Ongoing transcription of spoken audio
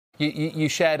you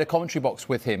shared a commentary box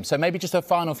with him. So maybe just a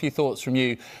final few thoughts from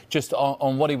you just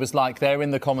on what he was like there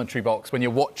in the commentary box when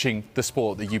you're watching the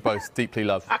sport that you both deeply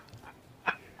love.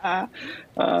 Well,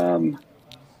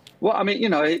 I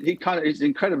mean, he's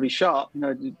incredibly sharp.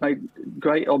 He made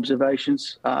great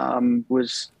observations.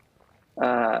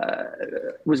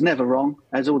 Was never wrong,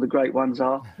 as all the great ones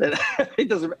are. It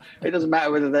doesn't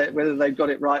matter whether they've got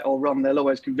it right or wrong. They'll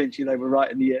always convince you they were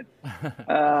right in the end.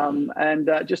 And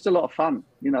just a lot of fun.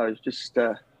 It's just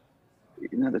the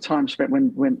time spent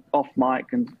when off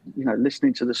mic and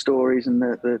listening to the stories and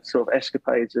the sort of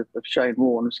escapades of Shane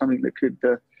Warne was something that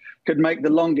could make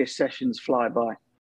the longest sessions fly by.